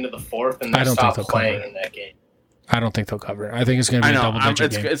 going into the fourth, and they stopped playing in that game. I don't think they'll cover. I think it's going to be a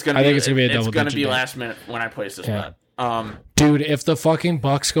double-digit game. It's going to be last minute when I place this bet. Dude, if the fucking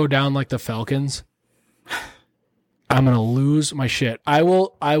Bucks go down like the Falcons, I'm going to lose my shit. I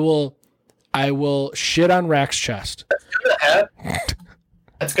will shit on Rack's chest.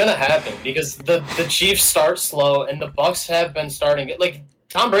 That's going to happen because the Chiefs start slow, and the Bucks have been starting. Like,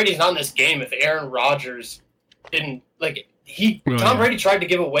 Tom Brady's not in this game if Aaron Rodgers didn't, like, Tom Brady tried to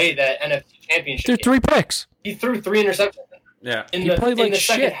give away that NFC Championship game. 3 picks. He threw 3 interceptions. Yeah. In the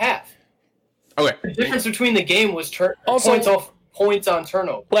second half. Okay. The difference between the game was points on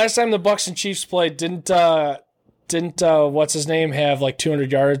turnover. Last time the Bucks and Chiefs played, didn't what's his name have like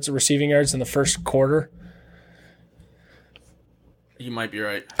 200 yards receiving yards in the first quarter? You might be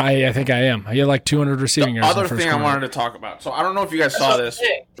right. I think I am. He had like 200 receiving yards. Other thing I wanted to talk about. So I don't know if you guys saw this,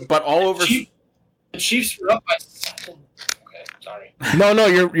 but all over the Chiefs were up by 7. Okay, sorry. No,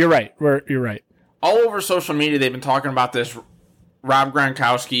 you're right. You're right. All over social media, they've been talking about this Rob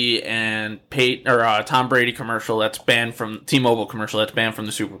Gronkowski and Tom Brady commercial that's banned from T-Mobile commercial that's banned from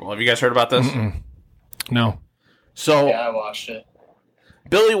the Super Bowl. Have you guys heard about this? No. So yeah, I watched it.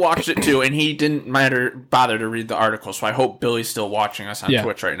 Billy watched it too, and he didn't bother to read the article. So I hope Billy's still watching us on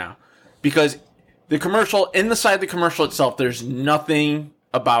Twitch right now, because the commercial inside the commercial itself, there's nothing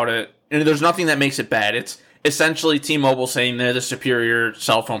about it, and there's nothing that makes it bad. It's essentially T-Mobile saying they're the superior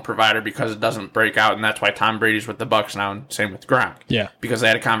cell phone provider because it doesn't break out, and that's why Tom Brady's with the Bucks now, and same with Gronk. Yeah, because they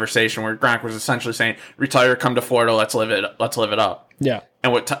had a conversation where Gronk was essentially saying, "Retire, come to Florida, let's live it up." Yeah,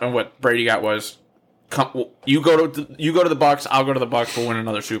 and what Brady got was, you go to the Bucks, I'll go to the Bucks, we'll win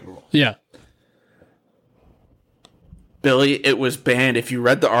another Super Bowl. Yeah. Billy, it was banned, if you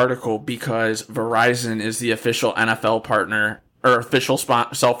read the article, because Verizon is the official NFL partner or official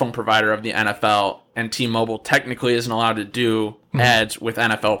cell phone provider of the NFL, and T-Mobile technically isn't allowed to do ads with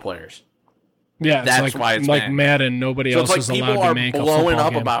NFL players. Yeah, that's why it's like banned. Madden. Nobody else is allowed to make a football game. People are blowing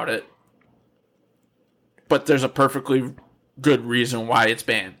up about it, but there's a perfectly good reason why it's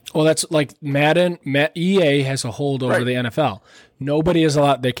banned. Well, that's like Madden. EA has a hold over the NFL. Nobody is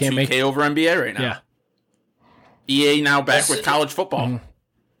allowed. They can't 2K make over NBA right now. Yeah. EA now back with college football.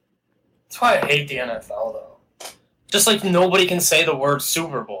 That's why I hate the NFL, though. Just like nobody can say the word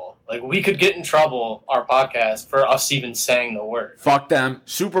Super Bowl. Like, we could get in trouble, our podcast, for us even saying the word. Fuck them.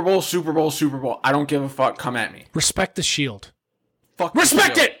 Super Bowl, Super Bowl, Super Bowl. I don't give a fuck. Come at me. Respect the shield. Fuck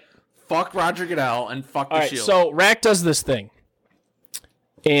Respect shield. it! Fuck Roger Goodell and fuck the shield. So Rack does this thing.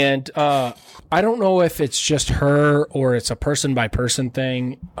 And I don't know if it's just her or it's a person-by-person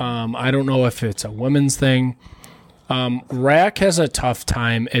thing. I don't know if it's a women's thing. Rack has a tough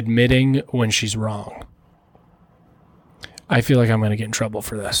time admitting when she's wrong. I feel like I'm going to get in trouble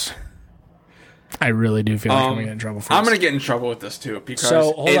for this. I really do feel like I'm going to get in trouble for this. I'm going to get in trouble with this, too, because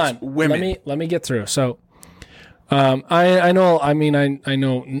hold it's on. women. Let me get through. So I know. I mean, I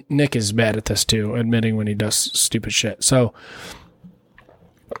know Nick is bad at this, too, admitting when he does stupid shit. So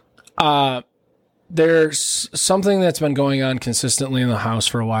there's something that's been going on consistently in the house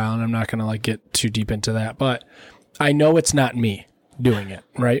for a while, and I'm not going to like get too deep into that, but I know it's not me doing it,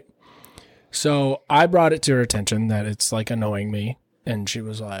 right? So I brought it to her attention that it's like annoying me, and she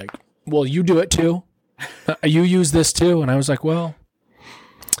was like, well, you do it too? You use this too? And I was like, well,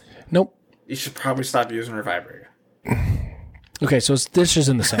 nope. You should probably stop using her vibrator. Okay, so it's dishes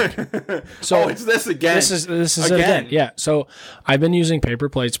in the sink. So it's this again. This is it again. Yeah. So I've been using paper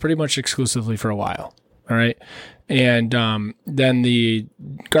plates pretty much exclusively for a while. All right. And then the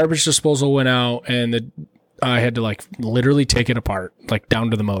garbage disposal went out, and I had to like literally take it apart, like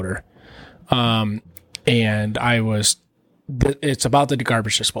down to the motor. And it's about the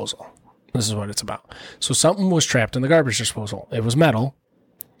garbage disposal. This is what it's about. So something was trapped in the garbage disposal. It was metal.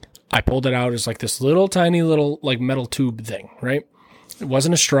 I pulled it out as like this little tiny little like metal tube thing, right? It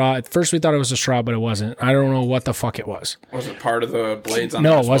wasn't a straw. At first we thought it was a straw, but it wasn't. I don't know what the fuck it was. Was it part of the blades on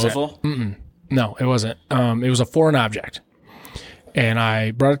the disposal? No, it wasn't. No, it wasn't. It was a foreign object. And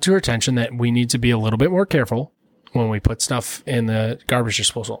I brought it to her attention that we need to be a little bit more careful when we put stuff in the garbage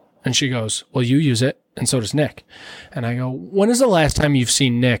disposal. And she goes, well, you use it, and so does Nick. And I go, when is the last time you've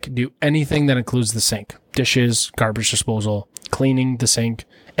seen Nick do anything that includes the sink? Dishes, garbage disposal, cleaning the sink,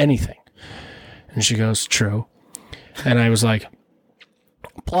 anything. And she goes, true. And I was like,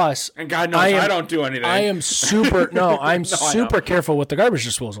 plus, and God knows I don't do anything. I am super, I'm super careful with the garbage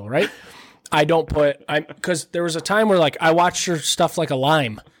disposal, right? I don't because there was a time where like I watched her stuff like a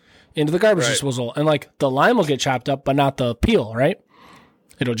lime into the garbage disposal, and like the lime will get chopped up, but not the peel, right?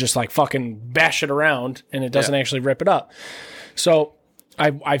 It'll just like fucking bash it around, and it doesn't actually rip it up. So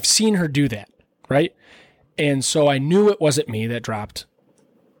I've seen her do that, right? And so I knew it wasn't me that dropped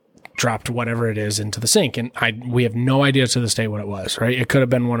whatever it is into the sink, and we have no idea to this day what it was, right? It could have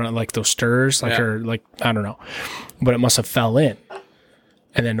been one of like those stirrers, like or like I don't know, but it must have fell in,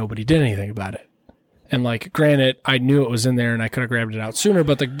 and then nobody did anything about it. And like, granted, I knew it was in there, and I could have grabbed it out sooner,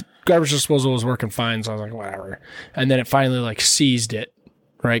 but the garbage disposal was working fine, so I was like, whatever. And then it finally like seized it.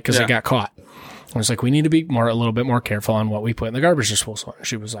 Right, because it got caught. I was like, we need to be a little bit more careful on what we put in the garbage disposal. And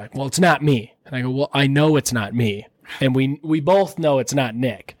she was like, well, it's not me. And I go, well, I know it's not me, and we both know it's not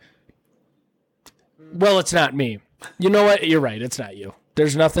Nick. Well, it's not me. You know what? You're right. It's not you.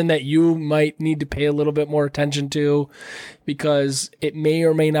 There's nothing that you might need to pay a little bit more attention to, because it may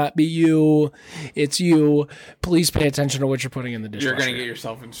or may not be you. It's you. Please pay attention to what you're putting in the dishwasher. You're going to get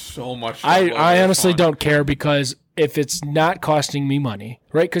yourself in so much trouble. I honestly don't care, because if it's not costing me money,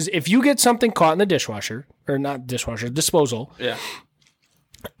 right? Because if you get something caught in the dishwasher, or not dishwasher, disposal,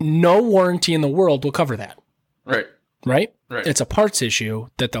 no warranty in the world will cover that. Right. Right? Right. It's a parts issue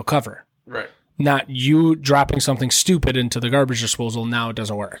that they'll cover. Right. Not you dropping something stupid into the garbage disposal. Now it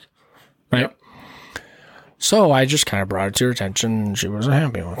doesn't work. Right. Yep. So I just kind of brought it to her attention, and she wasn't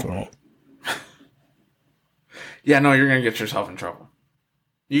happy with me. Yeah, no, you're going to get yourself in trouble.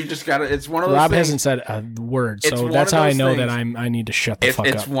 You just got to, it's one of those Rob things. hasn't said a word, so that's how I know that I need to shut the fuck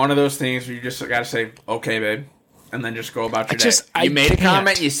up. It's one of those things where you just got to say, okay, babe, and then just go about your day. I you made a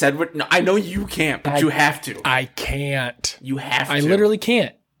comment, you said what, no, I know you can't, but you have to. I can't. You have to. I literally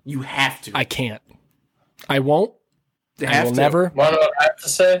can't. You have to. I can't. I won't. I will never. Want to know what I have to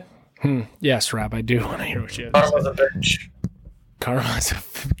say? Yes, Rob, I do want to hear what you have to say. Karma's a bitch. Karma's a...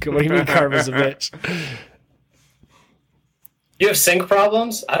 What do you mean karma's a bitch? You have sink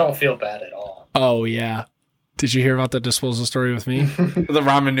problems? I don't feel bad at all. Oh, yeah. Did you hear about the disposal story with me? The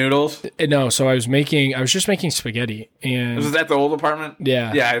ramen noodles? No, so I was just making spaghetti. And was that the old apartment?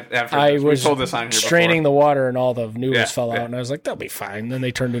 Yeah. Yeah, I was told this on here straining the water, and all the noodles fell out, and I was like, they'll be fine. Then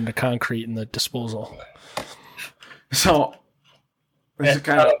they turned into concrete in the disposal. So, this is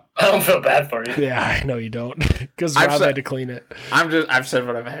kind of... I don't feel bad for you. Yeah, I know you don't, because Rob had to clean it. I've said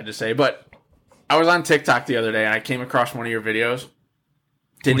what I've had to say, but I was on TikTok the other day, and I came across one of your videos.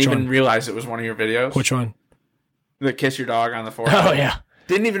 Didn't even realize it was one of your videos. Which one? The kiss your dog on the forehead. Oh, yeah.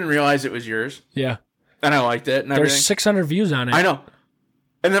 Didn't even realize it was yours. Yeah. And I liked it. And There's 600 views on it. I know.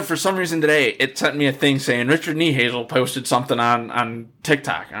 And then for some reason today, it sent me a thing saying Richard Niehazel posted something on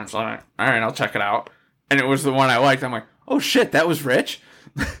TikTok. And I was like, all right, I'll check it out. And it was the one I liked. I'm like, oh shit, that was Rich?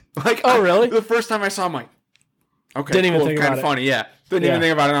 Really? The first time I saw him, like, okay, didn't even think kind about of it. funny, yeah. Didn't even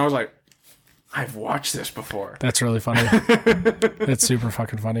think about it. And I was like, I've watched this before. That's really funny. That's super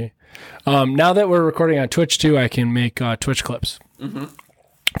fucking funny. Now that we're recording on Twitch too, I can make Twitch clips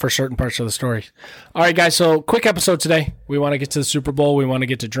for certain parts of the story. All right, guys. So quick episode today. We want to get to the Super Bowl. We want to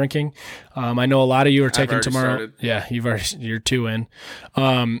get to drinking. I know a lot of you are taking tomorrow. Started. Yeah, you're 2 in.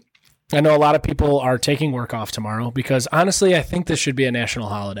 I know a lot of people are taking work off tomorrow because honestly, I think this should be a national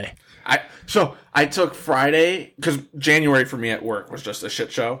holiday. I took Friday because January for me at work was just a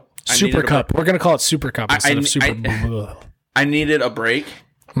shit show. Super Cup. We're going to call it Super Cup instead of Super Bowl. I needed a break,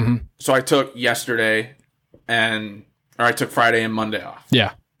 so I took I took Friday and Monday off.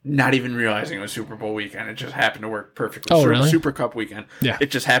 Yeah. Not even realizing it was Super Bowl weekend. It just happened to work perfectly. Oh, really? Super Cup weekend. Yeah.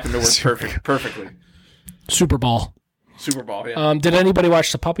 It just happened to work perfectly. Super Bowl. Super Bowl, yeah. Did anybody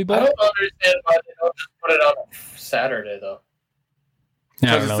watch the Puppy Bowl? I don't understand why they don't just put it on Saturday, though.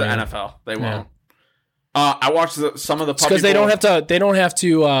 Yeah, Because it's the NFL. They won't. I watched some of the Puppy because they Bowl. don't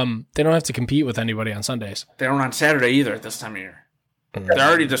have to compete with anybody on Sundays. They don't on Saturday either at this time of year. They're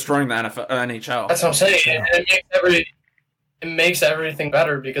already destroying the NHL. That's what I'm saying. It makes everything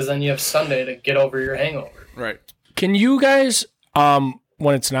better because then you have Sunday to get over your hangover. Right. Can you guys,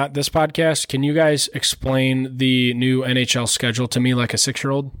 when it's not this podcast, can you guys explain the new NHL schedule to me like a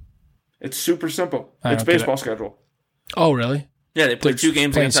 6-year-old? It's super simple. It's baseball schedule. Oh, really? Yeah, they play 2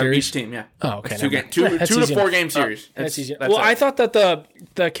 games against series? each team, yeah. Oh, okay. It's two to 4 game series. That's easy. That's Well, it. I thought that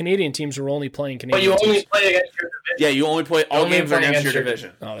the Canadian teams were only playing But Canadian you teams. only play against your division. Yeah, you only play all games play against against your your-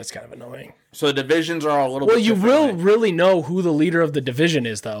 division. Oh, that's kind of annoying. So the divisions are all a little Well, bit you different. will really know who the leader of the division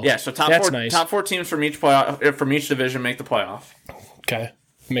is, though. Yeah, so top 4 teams from each division make the playoff. Okay.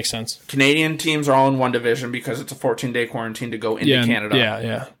 Makes sense. Canadian teams are all in one division because it's a 14-day quarantine to go into Canada.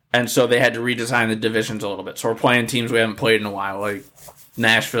 Yeah. And so they had to redesign the divisions a little bit. So we're playing teams we haven't played in a while, like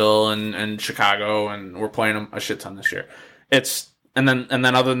Nashville and Chicago, and we're playing them a shit ton this year. And then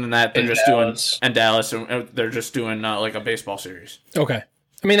other than that, they're just Dallas. doing Dallas, and they're just doing like a baseball series. Okay.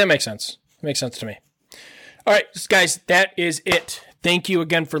 I mean, that makes sense. It makes sense to me. All right, guys, that is it. Thank you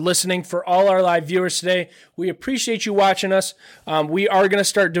again for listening. For all our live viewers today, we appreciate you watching us. We are going to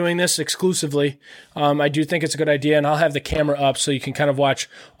start doing this exclusively. I do think it's a good idea, and I'll have the camera up so you can kind of watch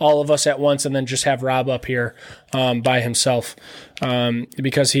all of us at once and then just have Rob up here by himself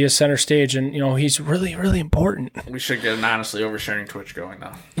because he is center stage, and he's really, really important. We should get an honestly oversharing Twitch going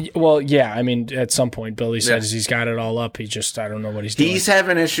now. Well, yeah, I mean, at some point, Billy says he's got it all up. I don't know what he's doing. He's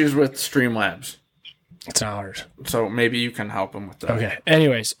having issues with Streamlabs. It's not hard. So maybe you can help him with that. Okay.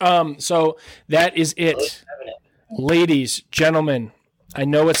 Anyways, so that is it. Ladies, gentlemen, I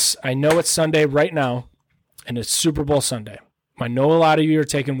know it's Sunday right now, and it's Super Bowl Sunday. I know a lot of you are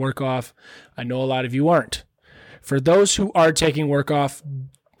taking work off. I know a lot of you aren't. For those who are taking work off,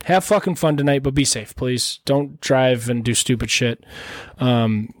 have fucking fun tonight, but be safe, please. Don't drive and do stupid shit.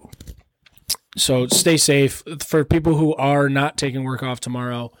 So stay safe. For people who are not taking work off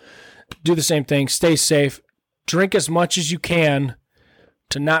tomorrow, do the same thing. Stay safe. Drink as much as you can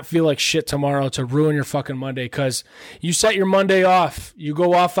to not feel like shit tomorrow, to ruin your fucking Monday, because you set your Monday off. You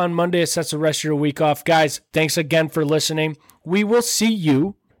go off on Monday, it sets the rest of your week off. Guys, thanks again for listening. We will see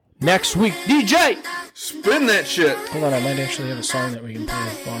you next week. DJ! Spin that shit. Hold on, I might actually have a song that we can play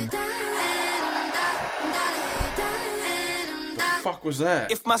on. The fuck was that?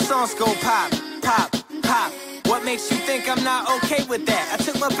 If my songs go pop, pop, pop, what makes you think I'm not okay with that? I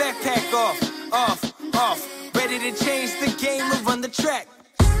took my backpack off, ready to change the game and run the track.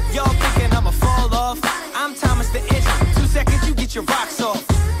 Y'all thinking I'ma fall off? I'm Thomas the Engine. 2 seconds, you get your rocks off.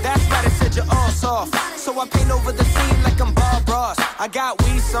 That's right, I said you're all soft. So I paint over the scene like I'm Bob Ross. I got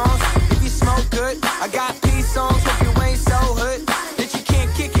weed songs, if you smoke good. I got peace songs, hope you ain't so hood that you can't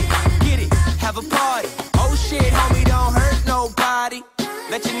kick it, get it, have a party. Oh shit, homie, don't hurt nobody.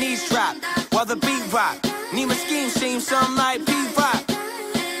 Let your knees drop while the beat rock. Need my scheme seem something like P-Rock.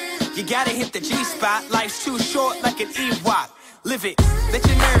 You gotta hit the G-spot, life's too short like an Ewok. Live it, let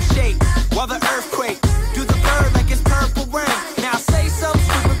your nerves shake while the earthquake. Do the bird like it's purple rain. Now say something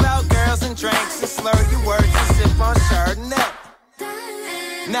stupid about girls and drinks and slur your words and sip on Chardonnay.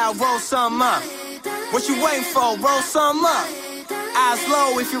 Now roll some up. What you waiting for? Roll some up. Eyes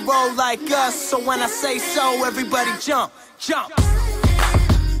low if you roll like us. So when I say so, everybody jump, jump.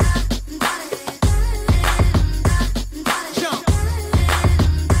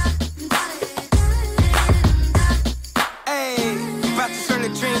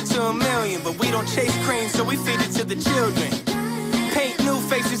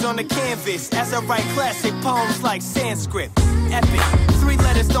 words on the canvas as I write classic poems like Sanskrit. Epic, 3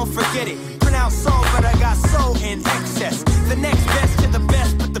 letters, don't forget it. Pronounce soul, but I got soul in excess. The next best to the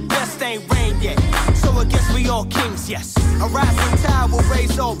best, but the best ain't rain yet. So I guess we all kings, yes. A rising tide will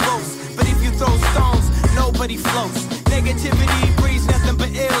raise all boats, but if you throw stones, nobody floats. Negativity breeds nothing but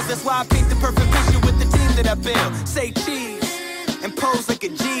ills. That's why I paint the perfect picture with the team that I build. Say cheese and pose like a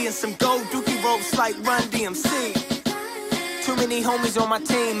G and some gold dookie ropes like Run DMC. Too many homies on my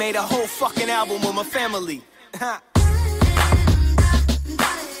team, made a whole fucking album with my family.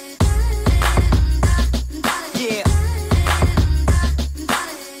 Yeah.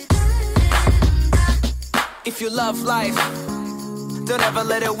 If you love life, don't ever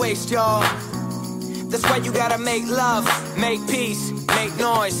let it waste, y'all. That's why you gotta make love, make peace, make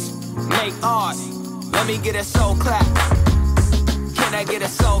noise, make art. Let me get a soul clap. Can I get a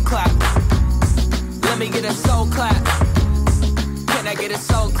soul clap? Let me get a soul clap. Can I get a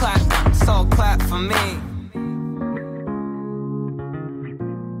soul clap? Soul clap for me.